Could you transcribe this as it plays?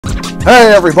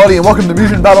Hey everybody, and welcome to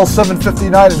Mugen Battle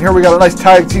 759, and here we got a nice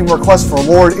tag team request for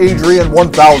Lord Adrian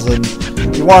 1000.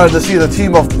 He wanted to see the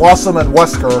team of Blossom and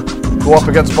Wesker go up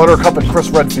against Buttercup and Chris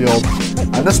Redfield.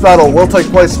 And this battle will take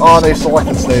place on a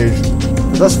selected stage.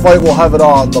 For this fight, we'll have it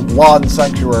on the Blonde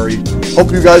Sanctuary.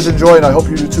 Hope you guys enjoy, and I hope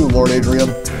you do too, Lord Adrian.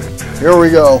 Here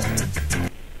we go.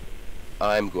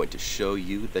 I'm going to show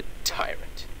you the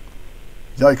tyrant.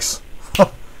 Yikes.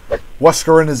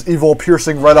 Wesker and his evil,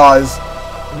 piercing red eyes.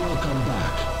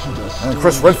 And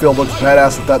Chris Redfield looks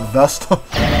badass with that vest.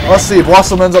 Let's see,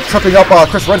 Blossom ends up tripping up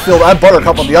Chris Redfield and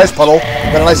Buttercup on the ice puddle.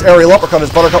 Then a nice aerial uppercut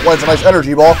as Buttercup lands a nice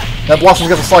energy ball. Then Blossom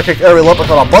gets a slide kick aerial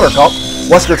uppercut on Buttercup.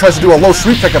 Wesker tries to do a low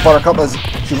sweep kick at Buttercup as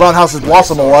she roundhouses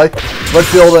Blossom away.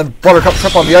 Redfield and Buttercup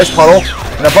trip on the ice puddle.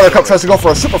 And then Buttercup tries to go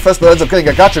for a super fist, but ends up getting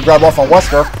a gotcha grab off on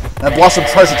Wesker. And Blossom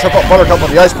tries to trip up Buttercup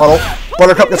on the ice puddle.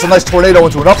 Buttercup gets a nice tornado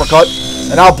into an uppercut.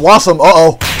 And now Blossom,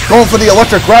 going for the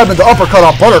electric grab into uppercut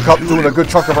on Buttercup, doing a good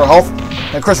chunk of her health.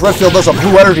 And Chris Redfield does a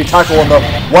blue energy tackle on the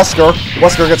Wesker.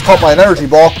 Wesker gets caught by an energy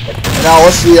ball. And now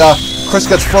let's see, Chris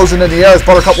gets frozen in the air as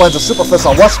Buttercup lands a super fist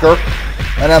on Wesker.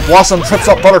 And then Blossom trips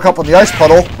up Buttercup on the ice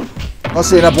puddle. Let's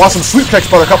see, and then Blossom sweep kicks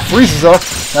Buttercup, freezes her.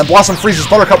 And Blossom freezes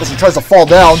Buttercup as she tries to fall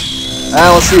down.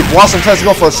 And let's see, Blossom tries to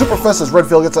go for a super fist as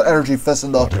Redfield gets an energy fist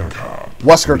into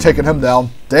Wesker, taking him down.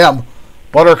 Damn.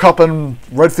 Buttercup and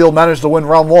Redfield managed to win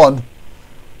round one.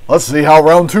 Let's see how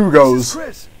round two goes.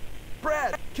 Chris,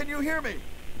 Brad, can you hear me?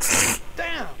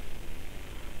 Damn.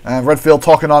 And Redfield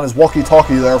talking on his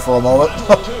walkie-talkie there for a moment.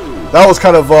 That was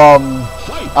kind of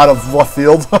out of left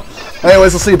field.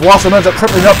 Anyways, let's see. Blossom ends up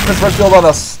tripping up Chris Redfield on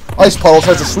a ice puddle,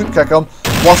 tries to sweep kick him.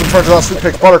 Blossom turns around, sweep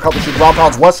kicks Buttercup, and she ground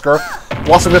pounds Wesker.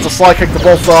 Blossom gets a slide kick to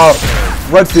both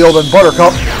Redfield and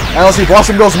Buttercup. And let's see,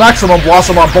 Blossom goes maximum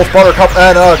Blossom on both Buttercup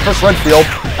and Chris Redfield.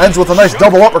 Ends with a nice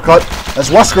double uppercut as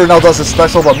Wesker now does his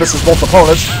special but misses both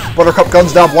opponents. Buttercup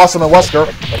guns down Blossom and Wesker.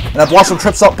 And then Blossom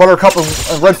trips up Buttercup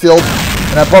and Redfield.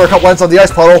 And then Buttercup lands on the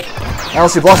ice puddle. And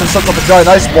let's see, Blossom sets up a giant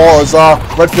ice ball as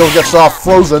Redfield gets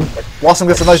frozen. Blossom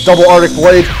gets a nice double Arctic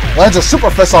blade. Lands a super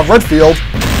fist on Redfield.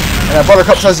 And then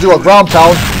Buttercup tries to do a ground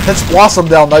pound. Hits Blossom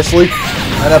down nicely.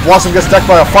 And then Blossom gets decked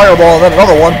by a fireball and then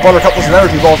another one. Buttercup with an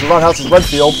energy ball as roundhouses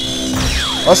Redfield.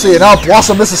 Let's see, and now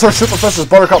Blossom misses her super fist as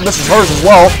Buttercup misses hers as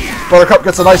well. Buttercup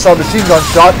gets a nice machine gun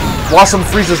shot. Blossom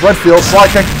freezes Redfield, slide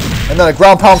kick, and then a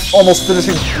ground pound almost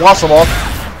finishing Blossom off.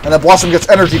 And then Blossom gets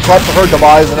energy clap for her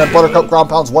demise, and then Buttercup ground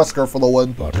pounds Wesker for the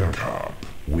win. Buttercup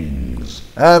wins.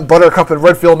 And Buttercup and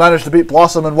Redfield managed to beat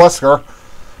Blossom and Wesker.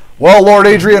 Well, Lord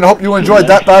Adrian, hope you enjoyed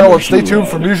that battle, and stay tuned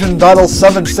for Mugen Battle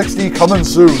 760 coming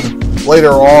soon.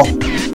 Later, all.